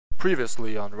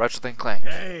Previously on Ratchet and Clank.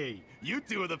 Hey, you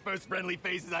two are the first friendly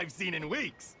faces I've seen in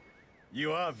weeks.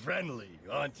 You are friendly,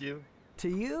 aren't you? To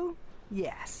you,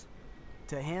 yes.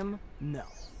 To him, no.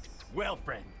 Well,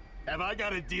 friend, have I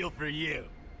got a deal for you.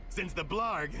 Since the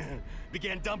blarg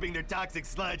began dumping their toxic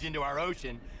sludge into our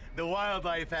ocean, the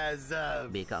wildlife has,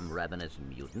 become ravenous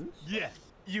mutants? Yeah,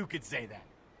 you could say that.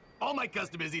 All my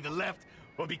customers either left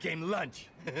or became lunch.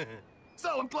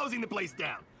 So I'm closing the place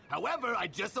down. However, I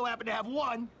just so happen to have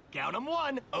one, count 'em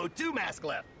one, O2 mask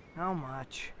left. How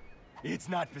much? It's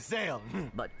not for sale.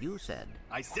 But you said...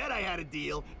 I said I had a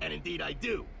deal, and indeed I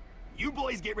do. You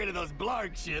boys get rid of those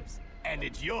blarg ships, and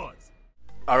it's yours.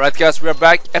 Alright guys, we are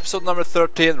back. Episode number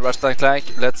 13, Ratchet and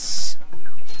Clank. Let's...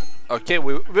 Okay,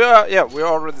 we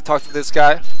already talked to this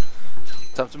guy.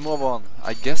 Time to move on.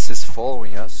 I guess he's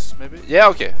following us, maybe? Yeah,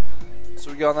 okay.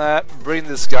 So we're gonna bring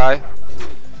this guy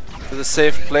to the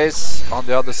safe place on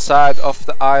the other side of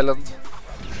the island.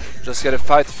 Just gotta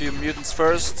fight a few mutants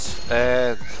first,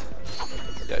 and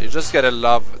yeah, you just gotta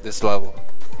love this level.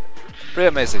 Pretty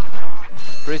amazing.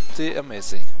 Pretty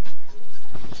amazing.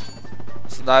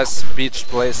 It's a nice beach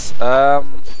place.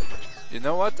 You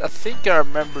know what? I think I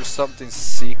remember something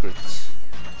secret.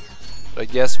 But I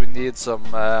guess we need some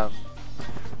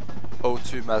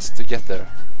O2 mask to get there.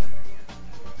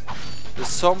 There's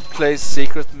some place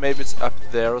secret, maybe it's up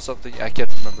there or something, I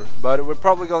can't remember. But we're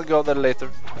probably gonna go there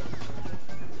later.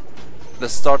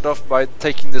 Let's start off by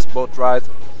taking this boat ride.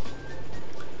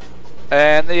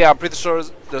 And yeah, I'm pretty sure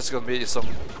there's gonna be some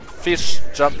fish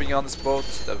jumping on this boat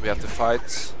that we have to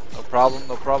fight. No problem,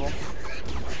 no problem.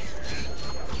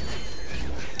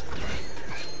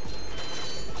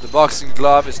 The boxing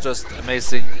glove is just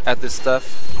amazing at this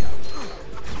stuff.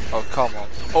 Oh, come on.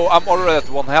 Oh, I'm already at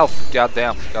 1 health.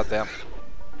 Goddamn, goddamn.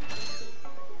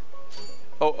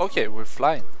 Oh, okay, we're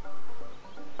flying.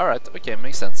 Alright, okay,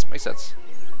 makes sense, makes sense.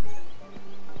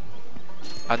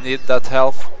 I need that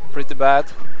health pretty bad.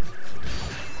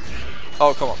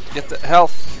 Oh, come on, get the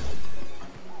health.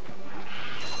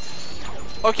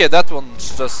 Okay, that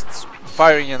one's just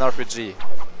firing an RPG.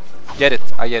 Get it,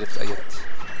 I get it, I get it.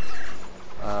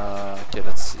 Okay,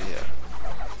 let's see here.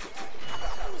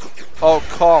 Oh,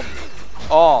 come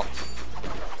on.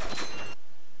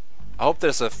 I hope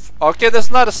there's a okay, there's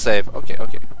not a save. Okay,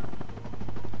 okay.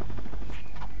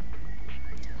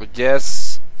 I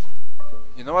guess...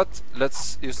 You know what?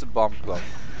 Let's use the bomb glove.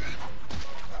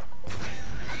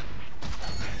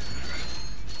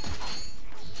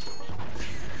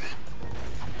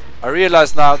 I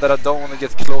realize now that I don't want to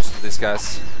get close to these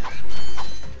guys.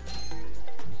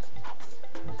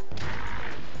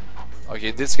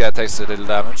 Okay, this guy takes a little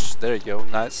damage. There you go,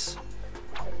 nice.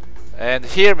 And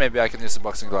here maybe I can use the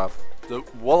boxing glove. The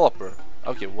walloper.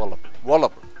 Okay, walloper.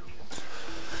 Walloper.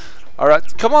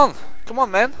 Alright, come on! Come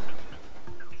on, man!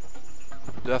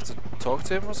 Do I have to talk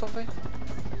to him or something?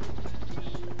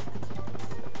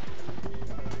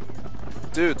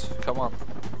 Dude, come on.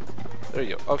 There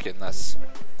you go. Okay, nice.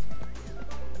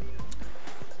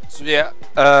 So yeah,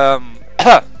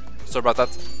 sorry about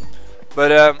that.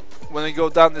 But when we go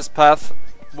down this path,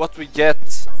 what we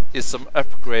get is some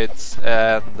upgrades,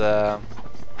 and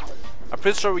I'm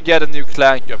pretty sure we get a new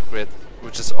Clank upgrade,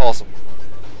 which is awesome.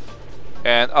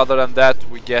 And other than that,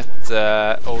 we get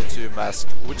O2 mask,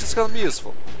 which is gonna be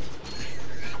useful.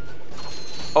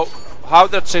 Oh, how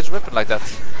did I change weapon like that?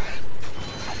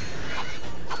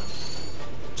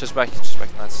 Just back,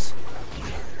 nice.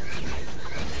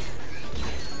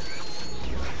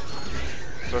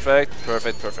 Perfect,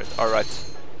 perfect, perfect. Alright.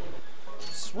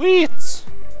 Sweet!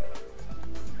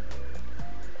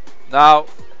 Now,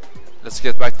 let's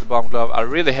get back to the bomb glove. I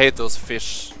really hate those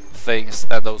fish things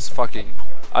and those fucking...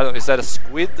 I don't know, is that a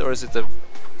squid or is it a...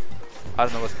 I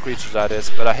don't know what creature that is,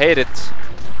 but I hate it.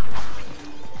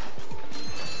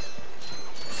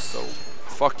 So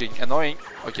fucking annoying.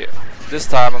 Okay, this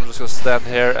time I'm just gonna stand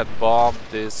here and bomb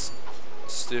these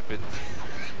stupid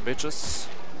bitches.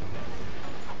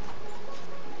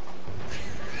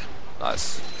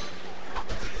 Nice.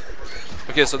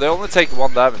 Okay, so they only take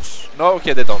 1 damage. No,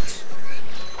 okay, they don't.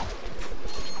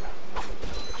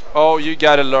 Oh, you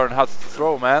gotta learn how to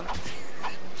throw, man.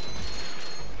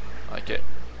 Okay.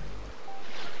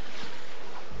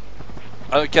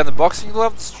 Can the boxing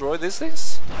glove destroy these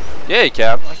things? Yeah, it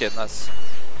can. Okay, nice.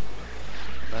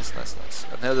 Nice, nice, nice.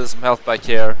 And now there's some health back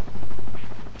here.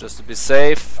 Just to be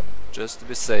safe. Just to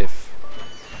be safe.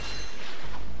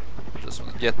 Just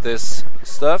want to get this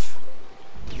stuff.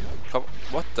 Come,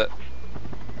 what the?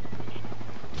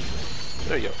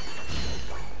 There you go.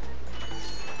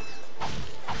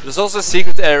 There's also a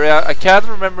secret area. I can't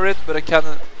remember it, but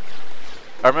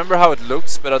I remember how it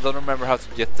looks, but I don't remember how to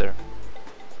get there.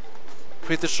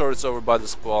 pretty sure it's over by the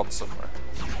spawn somewhere.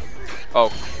 Oh.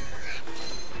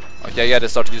 Okay, I gotta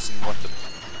start using weapon.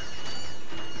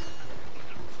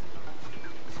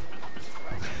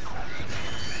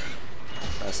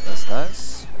 Nice, nice,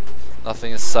 nice.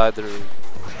 Nothing inside the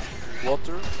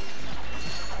water.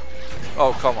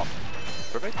 Oh, come on.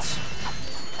 Perfect.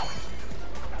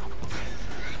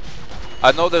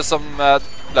 I know there's some,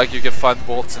 like you can find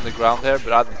bolts in the ground here,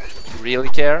 but I don't really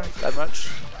care that much.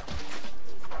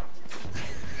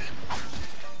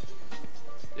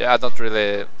 Yeah, I don't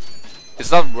really... It's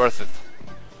not worth it.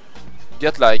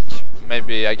 Get like,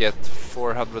 maybe I get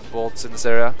 400 bolts in this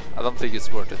area. I don't think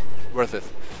it's worth it.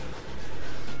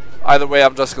 Either way,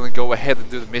 I'm just gonna go ahead and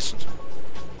do the mission.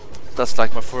 That's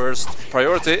like my first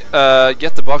priority.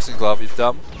 Get the boxing glove, you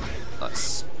dumb.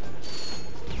 Nice.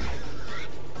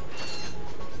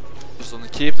 Just want to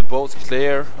keep the boat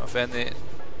clear of any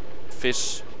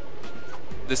fish.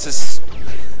 This is...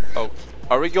 Oh,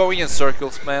 are we going in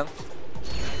circles, man?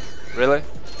 Really?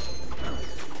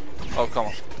 Oh, come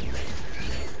on.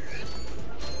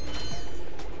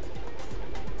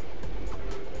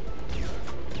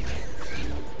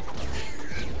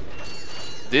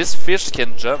 These fish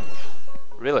can jump.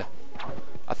 Really?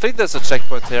 I think there's a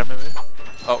checkpoint here, maybe.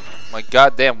 Oh, my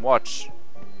goddamn watch.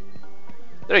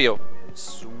 There you go.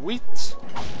 Sweet.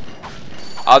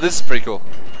 Ah, this is pretty cool.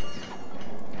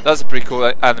 That's a pretty cool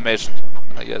animation,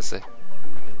 I gotta say.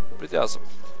 Pretty awesome.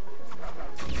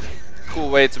 Cool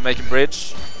way to make a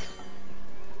bridge.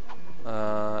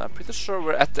 I'm pretty sure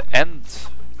we're at the end.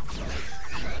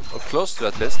 Or close to,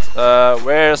 at least.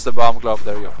 Where's the bomb glove?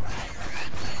 There we go.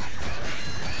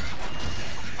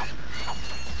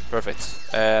 Perfect.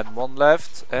 And one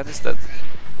left, and it's dead.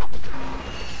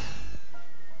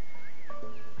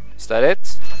 Is that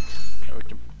it? And we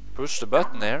can push the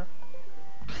button here.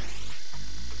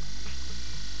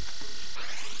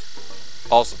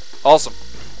 Awesome. Awesome.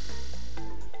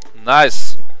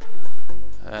 Nice.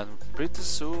 And pretty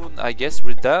soon, I guess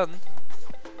we're done.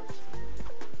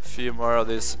 A few more of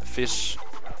these fish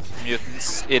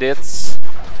mutants, idiots.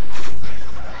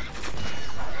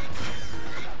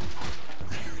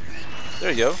 There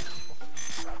you go.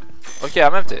 Okay,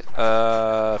 I'm empty.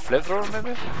 Flamethrower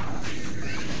maybe?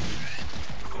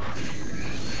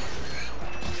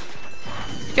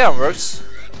 It kinda works.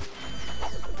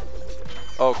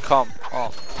 Oh, come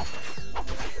on.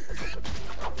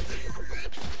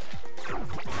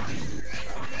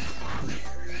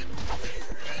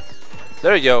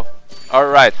 There you go.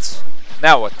 Alright.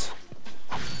 Now what?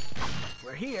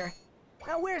 We're here.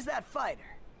 Now where's that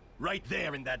fighter? Right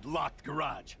there in that locked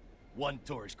garage. One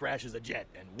tourist crashes a jet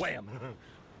and wham!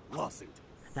 Lawsuit.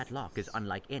 That lock is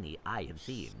unlike any I have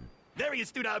seen. Very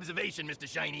astute observation, Mr.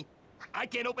 Shiny. I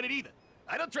can't open it either.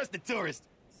 I don't trust the tourist,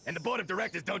 and the board of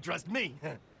directors don't trust me.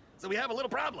 So we have a little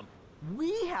problem.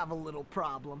 We have a little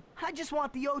problem. I just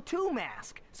want the O2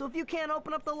 mask. So if you can't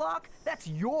open up the lock, that's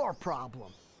your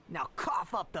problem. Now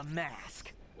cough up the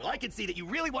mask. Well, I can see that you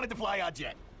really wanted to fly our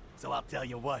jet. So I'll tell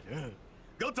you what.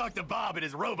 Go talk to Bob at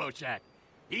his Robo Shack.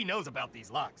 He knows about these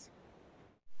locks.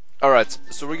 Alright,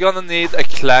 so we're gonna need a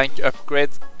Clank upgrade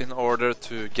in order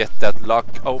to get that lock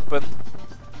open.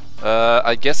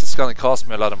 I guess it's gonna cost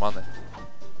me a lot of money.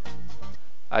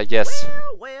 I guess.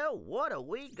 Well, what have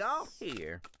we got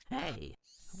here? Hey,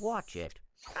 watch it.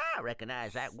 I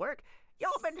recognize that work. Y'all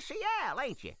been to Seattle,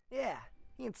 ain't you? Yeah,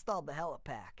 he installed the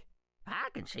helipack. I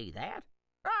can see that.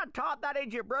 I taught that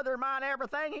idiot brother of mine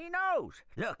everything he knows.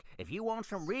 Look, if you want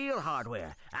some real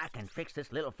hardware, I can fix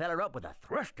this little feller up with a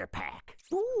thruster pack.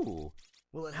 Ooh.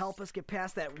 Will it help us get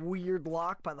past that weird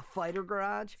lock by the fighter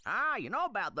garage? Ah, you know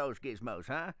about those gizmos,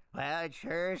 huh? Well, it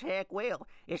sure as heck will.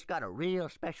 It's got a real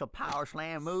special power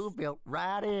slam move built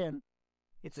right in.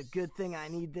 It's a good thing I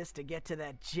need this to get to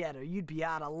that jet, or you'd be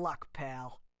out of luck,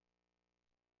 pal.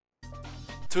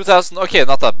 2000, okay,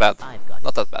 not that bad.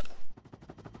 Not that bad.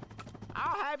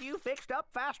 I'll have you fixed up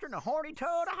faster than a horny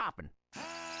toad a hopping.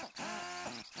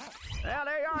 Well,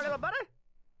 there you are, little buddy.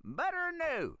 Better than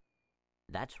new.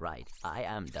 That's right. I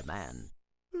am the man.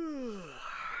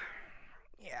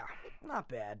 Yeah, not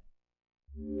bad.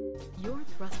 Your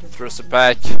Thruster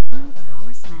pack.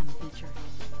 Power slam feature.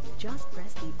 Just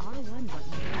press the R1 button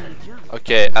when you jump.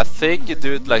 Okay, I think you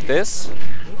do it like this.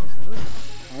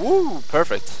 Woo,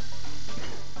 perfect.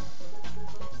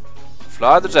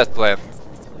 Fly the jet plane.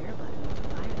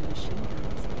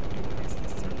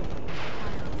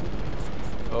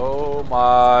 Oh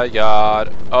my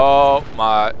god. Oh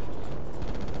my.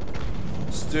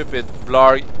 Stupid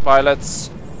blarg pilots.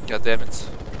 God damn it.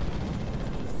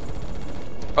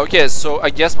 Okay, so I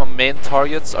guess my main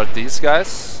targets are these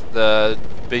guys. The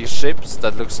big ships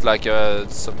that looks like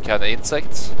some kind of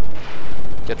insect.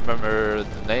 Can't remember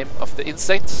the name of the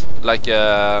insect. Like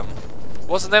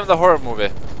what's the name of the horror movie?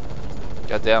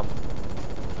 God damn.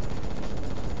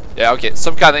 Yeah, okay,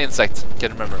 some kind of insect.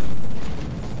 Can't remember.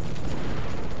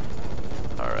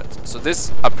 Alright, so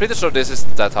this, I'm pretty sure this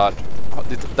isn't that hard.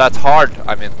 That hard,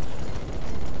 I mean.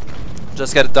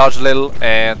 Just gotta dodge a little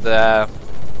and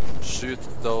shoot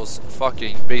those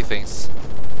fucking big things.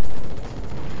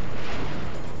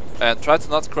 And try to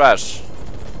not crash.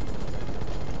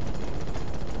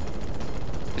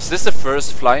 Is this the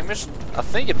first flying mission? I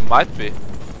think it might be.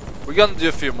 We're gonna do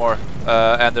a few more,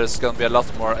 and there's gonna be a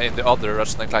lot more in the other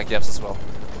Ratchet and Clank games as well.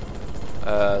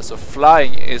 So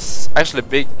flying is actually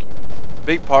a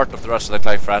big part of the Ratchet and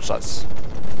Clank franchise.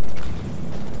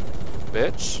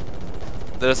 Bitch.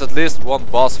 There's at least one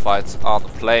boss fight on a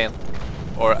plane,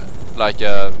 or like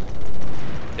a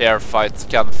air fight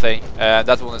kind of thing, and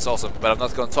that one is awesome, but I'm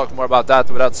not gonna talk more about that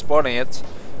without spoiling it.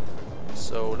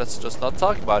 So let's just not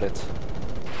talk about it.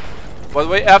 By the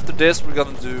way, after this we're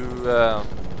gonna do...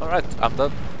 alright, I'm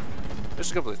done.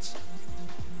 Mission complete.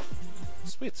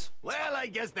 Sweet. Well, I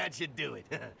guess that should do it.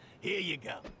 Here you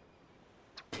go.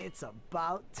 It's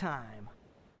about time.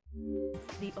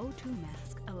 The O2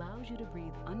 mask allows you to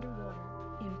breathe underwater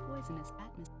in poisonous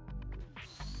atmosphere.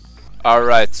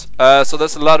 Alright, so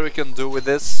there's a lot we can do with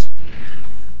this.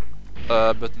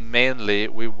 But mainly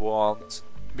we want...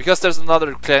 Because there's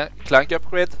another Clank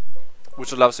upgrade,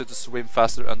 which allows you to swim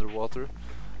faster underwater.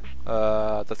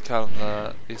 That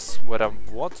kinda is what I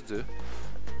want to do.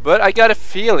 But I got a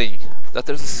feeling that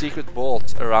there's a secret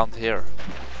vault around here.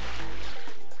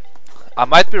 I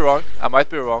might be wrong,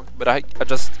 but I'm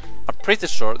pretty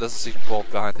sure there's a secret vault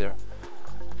behind here.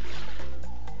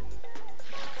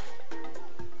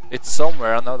 It's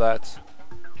somewhere, I know that.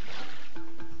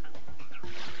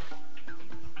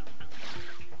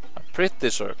 I'm pretty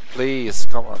sure. Please,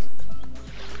 come on.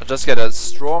 I just get a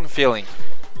strong feeling.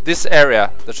 This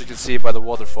area that you can see by the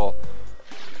waterfall.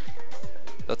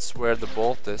 That's where the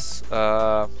bolt is.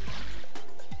 Can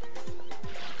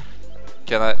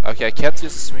I? Okay, I can't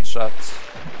use a swing shot.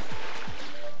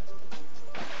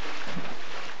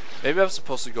 Maybe I'm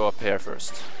supposed to go up here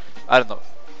first. I don't know.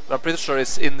 But I'm pretty sure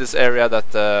it's in this area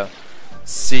that the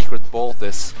secret bolt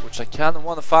is, which I kinda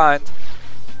wanna find.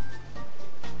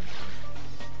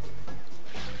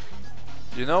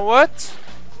 You know what?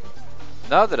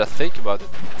 Now that I think about it,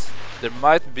 there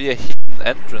might be a hidden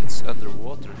entrance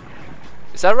underwater.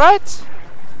 Is that right?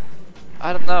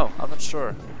 I don't know, I'm not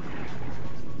sure.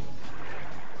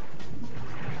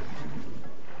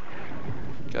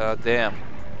 God damn.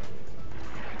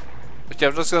 Okay,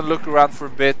 I'm just gonna look around for a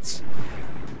bit.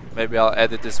 Maybe I'll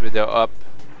edit this video up.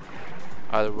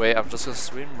 Either way, I'm just gonna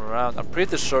swim around. I'm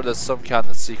pretty sure there's some kind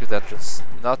of secret entrance.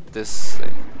 Not this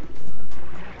thing.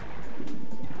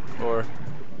 Or...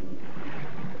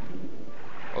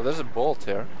 oh, there's a bolt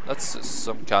here. That's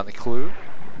some kind of clue.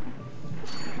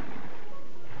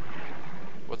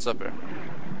 What's up here?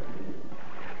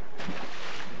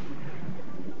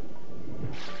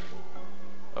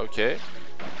 Okay.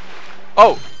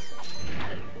 Oh!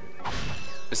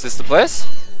 Is this the place?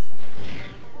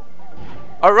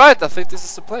 Alright, I think this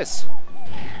is the place.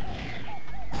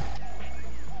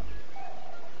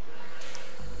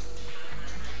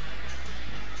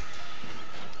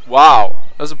 Wow,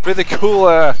 there's a pretty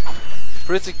cool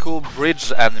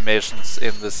bridge animations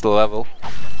in this level.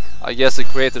 I guess the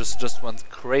creators just went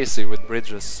crazy with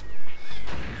bridges.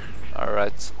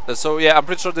 Alright, so yeah, I'm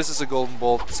pretty sure this is a golden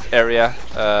bolt area.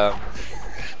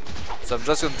 So I'm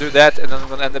just gonna do that, and then I'm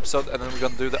gonna end the episode, and then we're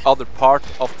gonna do the other part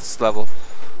of this level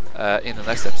in the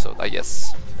next episode, I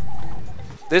guess.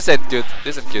 This ain't good.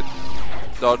 This ain't good.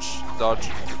 Dodge, dodge.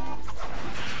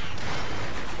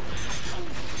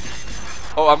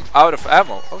 Oh, I'm out of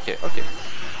ammo. Okay, okay,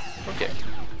 okay,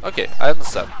 okay. I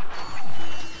understand.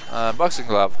 Boxing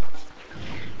glove.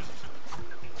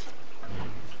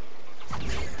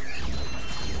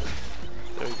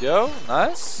 There we go.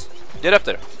 Nice. Get up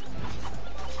there.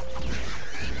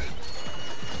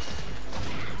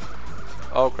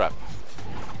 Oh crap.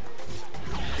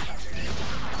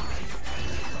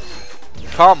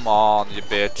 Come on, you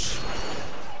bitch.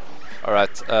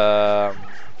 Alright,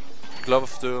 Glove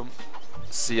of Doom.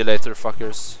 See you later,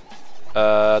 fuckers.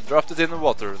 Dropped it in the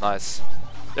water, nice.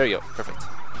 There you go, perfect.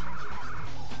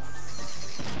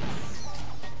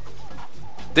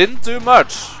 Didn't do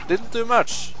much, didn't do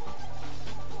much.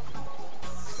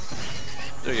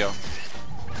 There you go.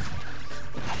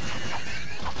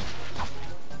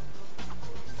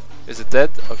 Is it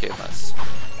dead? Okay, nice.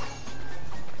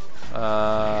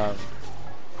 I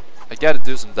gotta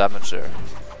do some damage here.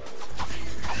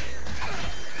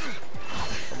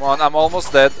 Come on, I'm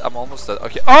almost dead. I'm almost dead.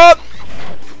 Okay. Oh!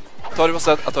 I thought it was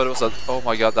dead. I thought it was dead. Oh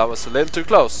my god, that was a little too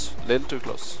close. A little too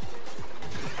close.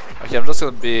 Okay, I'm just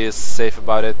gonna be safe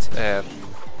about it and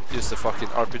use the fucking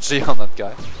RPG on that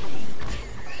guy.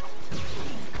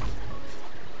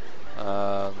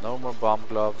 No more bomb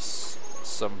gloves.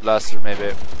 Some blaster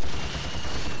maybe.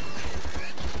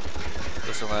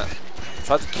 Just gonna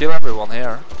try to kill everyone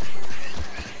here.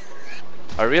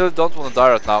 I really don't want to die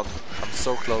right now. I'm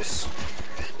so close.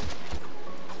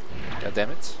 God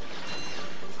damn it.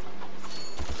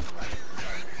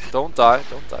 Don't die,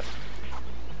 don't die.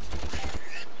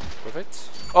 Perfect.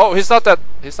 Oh, he's not dead.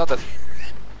 He's not dead.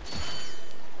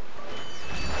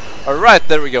 Alright,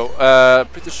 there we go.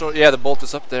 Pretty sure. Yeah, the bolt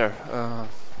is up there.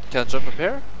 Can I jump up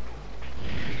here?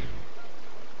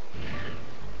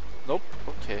 Nope.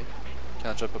 Okay. Can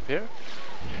I jump up here?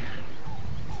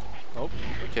 Nope.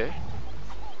 Okay.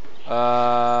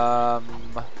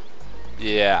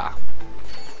 Yeah.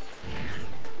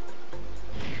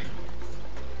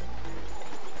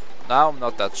 Now I'm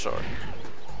not that sure.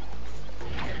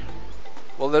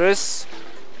 Well, there is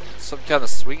some kind of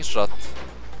swing shot,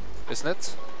 isn't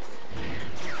it?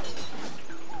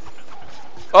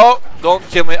 Oh, don't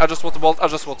kill me. I just want the bolt. I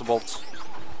just want the bolt.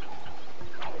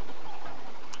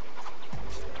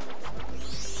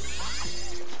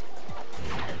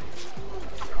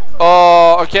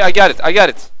 Oh, okay, I got it. I got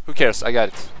it. Who cares? I got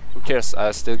it. Who cares?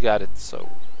 I still got it, so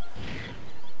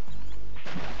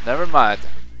never mind.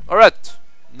 Alright.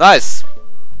 Nice.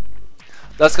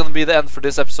 That's gonna be the end for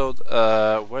this episode.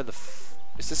 Where the f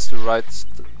is this the right?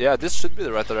 Yeah, this should be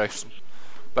the right direction.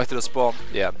 Back to the spawn.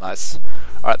 Yeah, nice.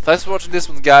 Alright, thanks for watching this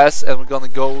one, guys, and we're gonna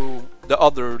go the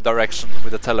other direction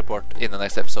with the teleport in the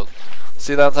next episode.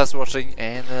 See you then, thanks for watching,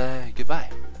 and goodbye.